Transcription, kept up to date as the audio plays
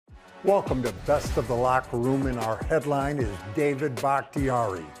Welcome to Best of the Locker Room, and our headline is David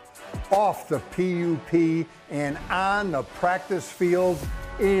Bakhtiari. Off the PUP and on the practice field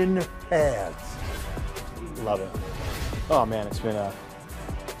in pads. Love it. Oh man, it's been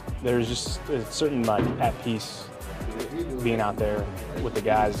there's just a certain like at peace being out there with the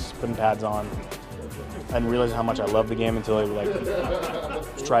guys, putting pads on. I didn't realize how much I loved the game until it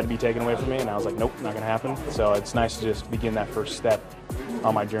like tried to be taken away from me, and I was like, nope, not gonna happen. So it's nice to just begin that first step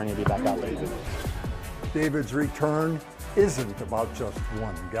on my journey to be back out there. David's return isn't about just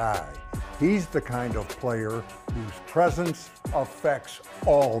one guy. He's the kind of player whose presence affects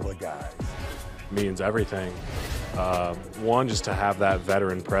all the guys. Means everything. One, just to have that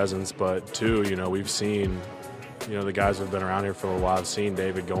veteran presence, but two, we've seen, the guys who've been around here for a while have seen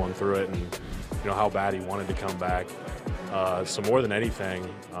David going through it and, how bad he wanted to come back. So more than anything,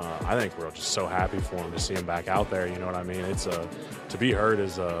 I think we're just so happy for him to see him back out there. You know what I mean? To be hurt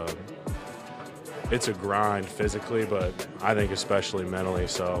is it's a grind physically, but I think especially mentally.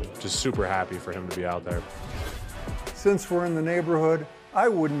 So just super happy for him to be out there. Since we're in the neighborhood, I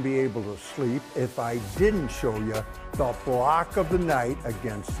wouldn't be able to sleep if I didn't show you the block of the night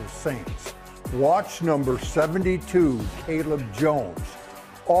against the Saints. Watch number 72, Caleb Jones.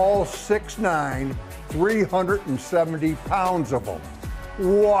 All 6'9", 370 pounds of them.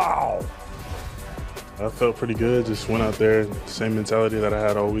 Wow. I felt pretty good. Just went out there, same mentality that I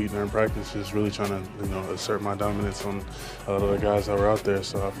had all week during practice, just really trying to, assert my dominance on other guys that were out there.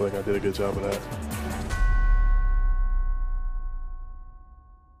 So I feel like I did a good job of that.